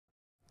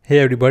Hey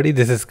everybody,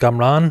 this is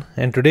Kamran,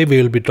 and today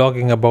we will be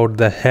talking about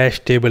the hash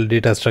table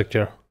data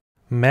structure.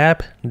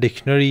 Map,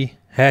 dictionary,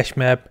 hash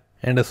map,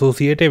 and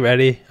associative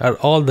array are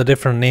all the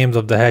different names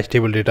of the hash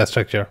table data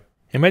structure.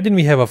 Imagine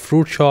we have a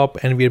fruit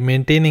shop and we are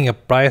maintaining a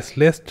price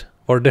list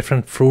for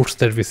different fruits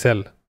that we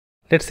sell.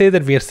 Let's say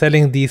that we are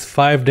selling these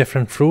 5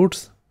 different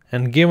fruits,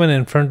 and given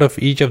in front of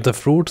each of the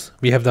fruits,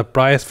 we have the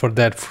price for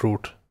that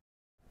fruit.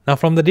 Now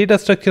from the data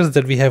structures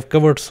that we have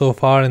covered so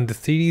far in this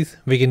series,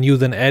 we can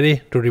use an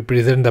array to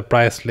represent the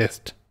price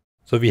list.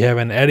 So we have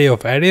an array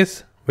of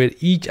arrays where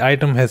each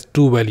item has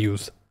 2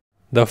 values.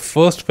 The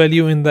first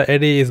value in the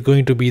array is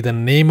going to be the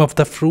name of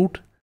the fruit,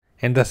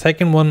 and the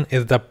second one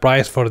is the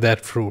price for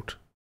that fruit.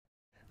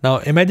 Now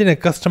imagine a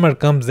customer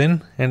comes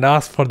in and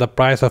asks for the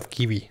price of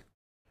kiwi.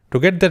 To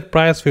get that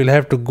price, we'll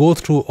have to go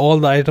through all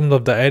the items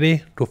of the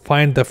array to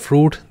find the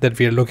fruit that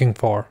we are looking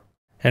for.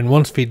 And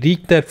once we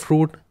reach that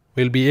fruit,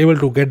 we'll be able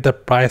to get the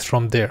price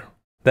from there.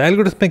 The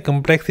algorithmic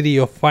complexity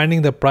of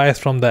finding the price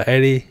from the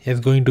array is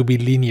going to be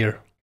linear.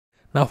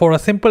 Now for a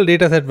simple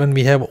dataset, when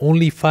we have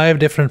only 5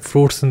 different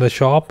fruits in the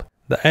shop,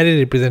 the array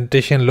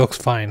representation looks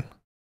fine.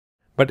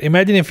 But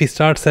imagine if we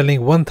start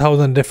selling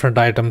 1000 different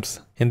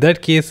items. In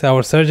that case,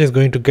 our search is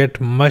going to get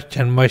much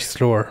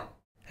slower,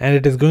 and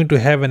it is going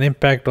to have an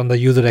impact on the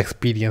user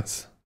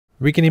experience.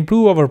 We can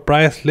improve our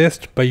price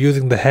list by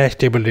using the hash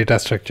table data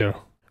structure,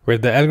 where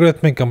the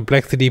algorithmic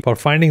complexity for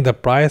finding the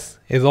price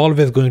is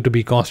always going to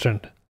be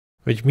constant,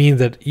 which means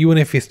that even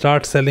if we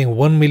start selling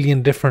 1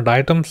 million different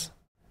items,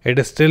 it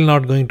is still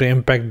not going to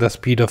impact the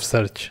speed of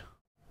search.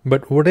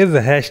 But what is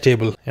a hash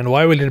table and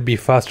why will it be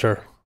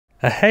faster?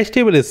 A hash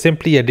table is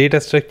simply a data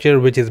structure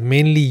which is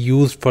mainly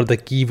used for the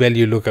key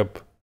value lookup,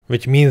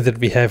 which means that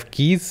we have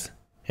keys,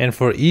 and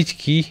for each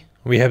key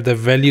we have the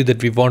value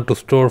that we want to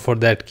store for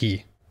that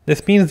key.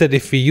 This means that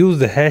if we use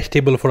the hash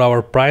table for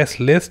our price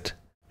list,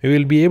 we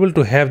will be able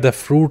to have the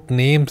fruit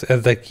names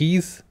as the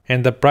keys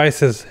and the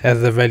prices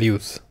as the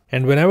values.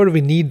 And whenever we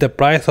need the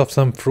price of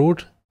some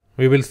fruit,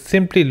 we will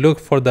simply look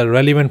for the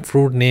relevant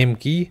fruit name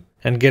key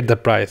and get the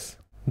price.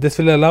 This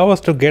will allow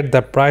us to get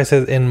the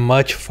prices in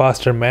much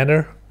faster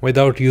manner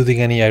without using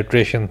any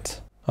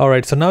iterations.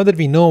 Alright, so now that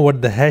we know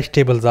what the hash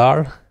tables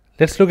are,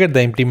 let's look at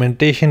the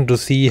implementation to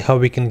see how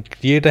we can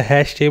create a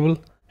hash table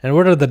and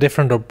what are the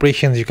different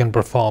operations you can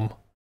perform.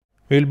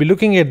 We will be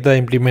looking at the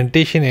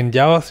implementation in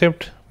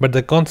JavaScript, but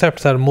the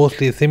concepts are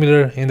mostly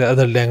similar in the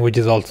other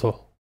languages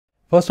also.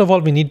 First of all,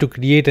 we need to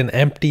create an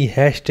empty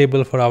hash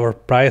table for our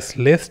price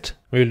list.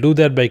 We will do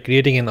that by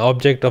creating an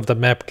object of the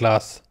map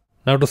class.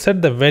 Now to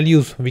set the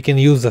values, we can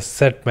use the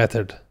set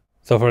method.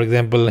 So for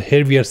example,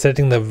 here we are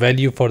setting the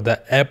value for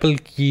the apple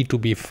key to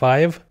be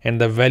 5 and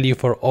the value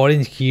for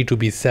orange key to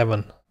be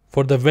 7.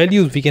 For the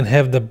values, we can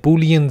have the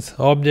booleans,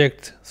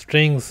 objects,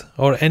 strings,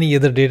 or any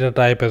other data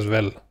type as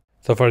well.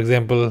 So for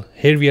example,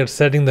 here we are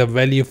setting the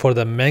value for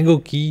the mango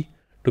key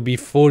to be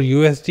 4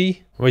 USD,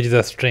 which is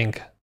a string.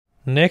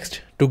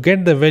 Next, to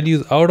get the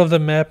values out of the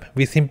map,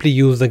 we simply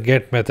use the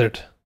get method.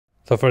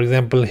 So for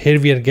example, here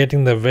we are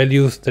getting the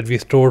values that we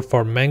stored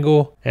for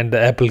mango and the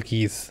apple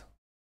keys.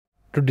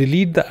 To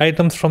delete the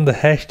items from the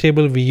hash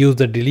table, we use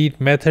the delete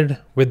method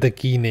with the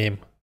key name.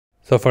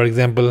 So for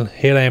example,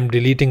 here I am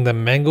deleting the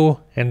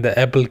mango and the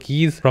apple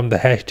keys from the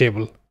hash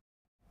table.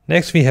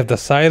 Next, we have the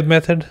size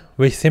method,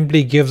 which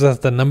simply gives us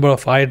the number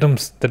of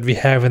items that we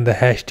have in the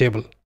hash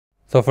table.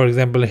 So for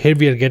example, here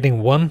we are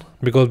getting 1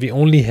 because we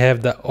only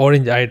have the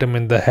orange item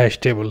in the hash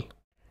table.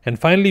 And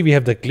finally, we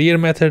have the clear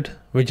method,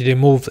 which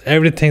removes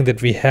everything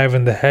that we have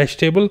in the hash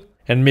table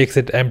and makes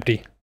it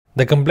empty.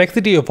 The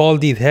complexity of all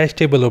these hash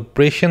table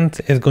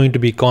operations is going to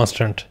be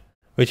constant,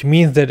 which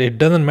means that it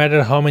doesn't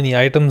matter how many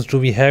items do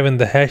we have in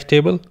the hash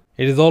table,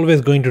 it is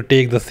always going to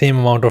take the same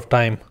amount of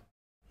time.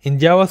 In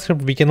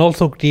JavaScript, we can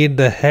also create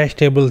the hash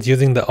tables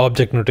using the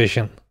object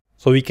notation.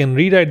 So we can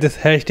rewrite this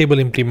hash table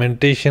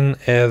implementation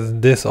as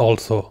this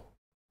also.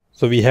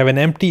 So we have an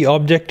empty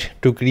object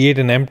to create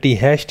an empty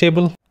hash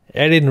table,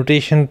 array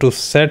notation to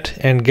set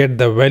and get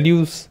the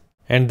values,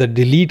 and the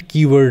delete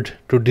keyword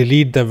to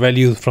delete the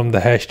values from the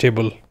hash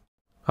table.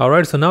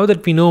 Alright, so now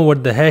that we know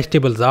what the hash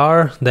tables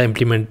are, the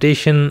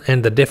implementation,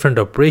 and the different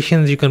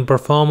operations you can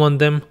perform on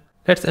them,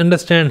 let's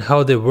understand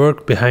how they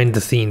work behind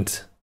the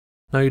scenes.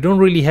 Now you don't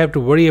really have to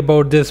worry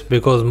about this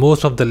because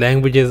most of the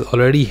languages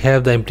already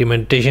have the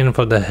implementation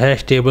for the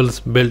hash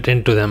tables built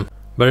into them,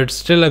 but it's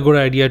still a good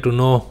idea to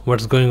know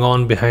what's going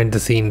on behind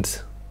the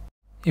scenes.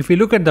 If we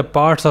look at the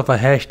parts of a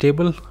hash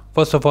table,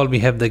 first of all we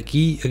have the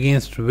key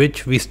against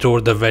which we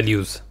store the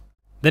values.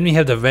 Then we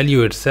have the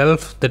value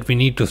itself that we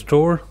need to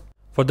store.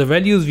 For the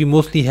values, we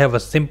mostly have a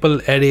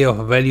simple array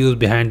of values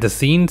behind the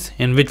scenes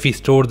in which we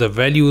store the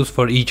values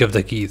for each of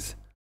the keys.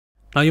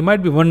 Now you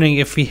might be wondering,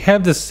 if we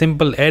have this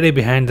simple array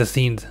behind the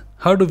scenes,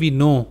 how do we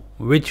know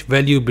which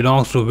value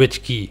belongs to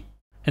which key?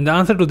 And the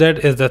answer to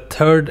that is the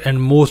third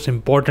and most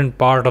important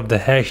part of the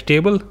hash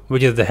table,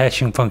 which is the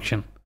hashing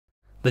function.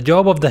 The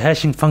job of the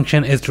hashing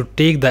function is to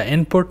take the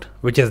input,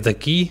 which is the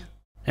key,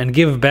 and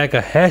give back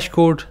a hash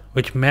code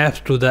which maps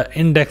to the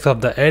index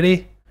of the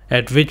array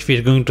at which we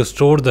are going to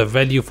store the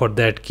value for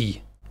that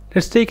key.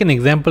 Let's take an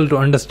example to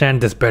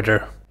understand this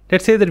better.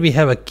 Let's say that we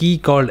have a key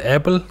called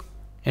apple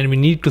and we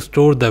need to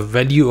store the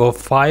value of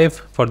 5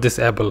 for this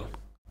apple.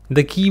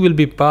 The key will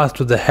be passed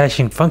to the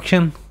hashing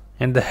function,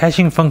 and the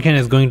hashing function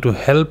is going to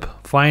help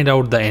find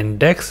out the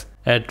index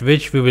at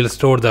which we will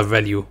store the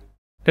value.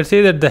 Let's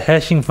say that the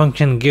hashing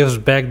function gives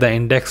back the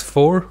index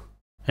 4,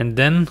 and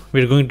then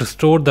we're going to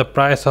store the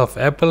price of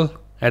apple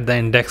at the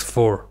index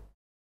 4.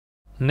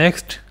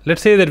 Next,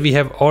 let's say that we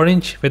have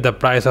orange with the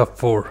price of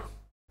 4.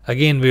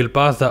 Again, we will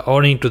pass the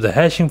orange to the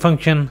hashing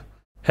function.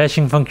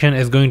 Hashing function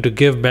is going to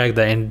give back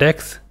the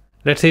index.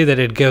 Let's say that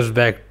it gives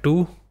back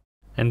 2,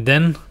 and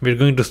then we're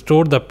going to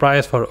store the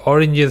price for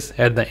oranges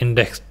at the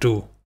index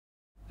 2.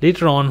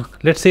 Later on,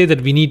 let's say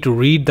that we need to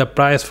read the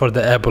price for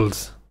the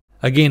apples.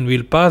 Again,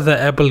 we'll pass the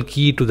apple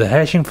key to the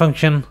hashing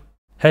function.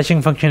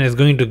 Hashing function is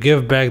going to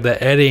give back the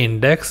array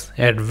index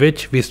at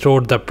which we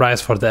stored the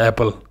price for the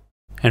apple.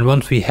 And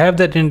once we have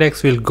that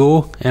index, we'll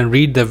go and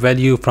read the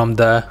value from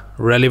the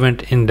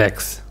relevant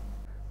index.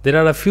 There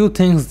are a few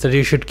things that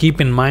you should keep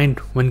in mind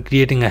when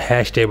creating a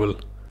hash table.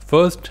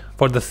 First,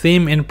 for the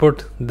same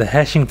input, the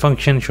hashing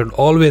function should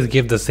always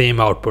give the same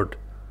output.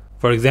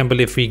 For example,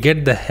 if we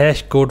get the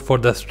hash code for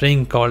the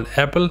string called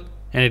apple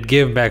and it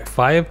gave back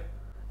 5,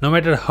 no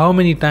matter how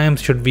many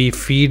times should we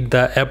feed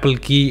the apple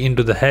key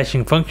into the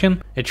hashing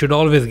function, it should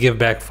always give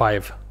back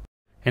 5.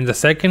 And the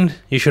second,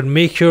 you should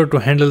make sure to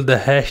handle the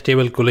hash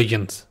table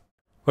collisions.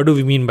 What do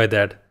we mean by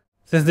that?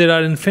 Since there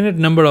are infinite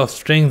number of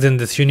strings in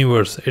this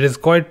universe, it is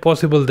quite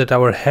possible that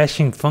our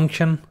hashing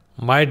function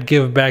might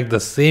give back the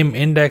same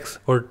index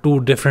for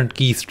two different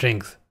key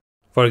strings.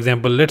 For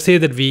example, let's say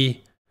that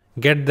we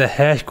get the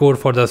hash code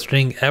for the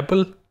string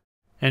apple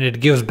and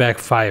it gives back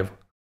 5.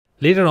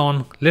 Later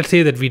on, let's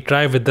say that we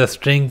try with the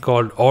string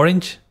called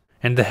orange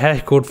and the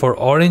hash code for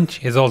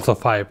orange is also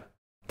 5.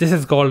 This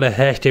is called a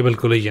hash table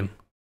collision.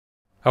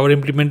 Our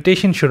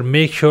implementation should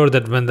make sure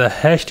that when the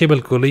hash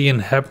table collision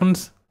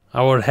happens,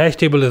 our hash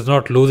table is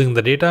not losing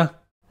the data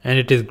and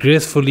it is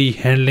gracefully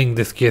handling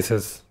these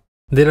cases.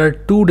 There are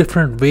two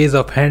different ways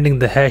of handling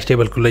the hash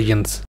table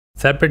collisions: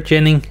 separate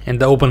chaining and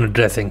the open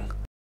addressing.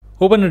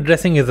 Open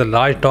addressing is a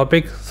large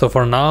topic, so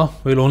for now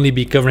we'll only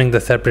be covering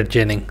the separate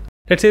chaining.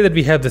 Let's say that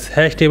we have this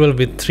hash table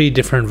with 3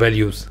 different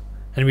values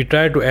and we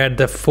try to add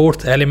the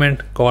 4th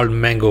element called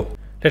mango.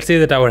 Let's say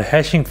that our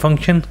hashing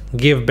function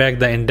gave back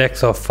the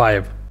index of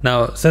 5.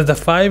 Now, since the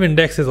 5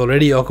 index is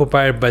already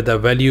occupied by the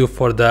value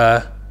for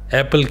the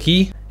apple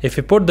key, if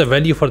we put the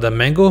value for the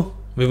mango,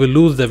 we will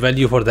lose the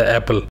value for the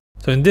apple.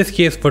 So in this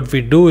case, what we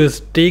do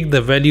is take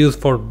the values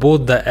for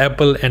both the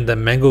apple and the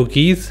mango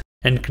keys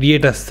and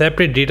create a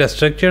separate data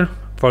structure,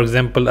 for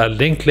example a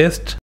linked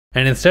list,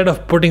 and instead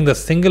of putting the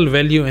single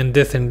value in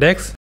this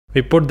index,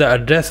 we put the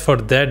address for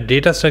that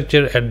data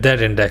structure at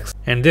that index,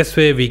 and this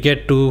way we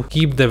get to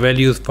keep the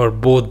values for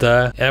both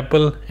the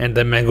apple and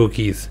the mango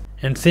keys.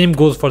 And same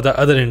goes for the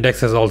other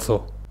indexes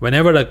also.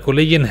 Whenever a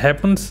collision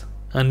happens,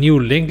 a new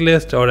linked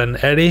list or an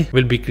array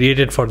will be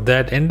created for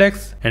that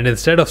index, and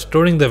instead of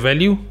storing the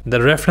value,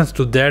 the reference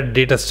to that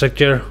data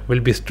structure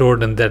will be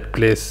stored in that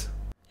place.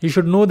 You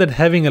should know that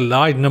having a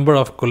large number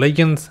of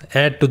collisions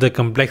add to the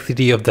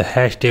complexity of the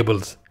hash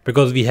tables,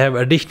 because we have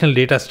additional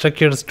data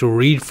structures to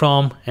read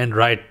from and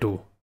write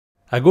to.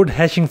 A good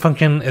hashing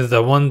function is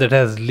the one that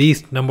has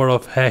least number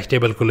of hash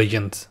table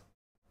collisions.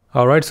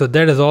 Alright, so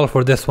that is all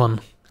for this one.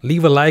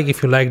 Leave a like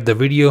if you liked the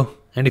video,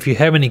 and if you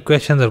have any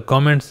questions or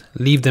comments,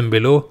 leave them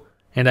below,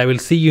 and I will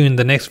see you in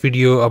the next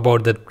video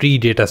about the tree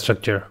data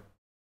structure.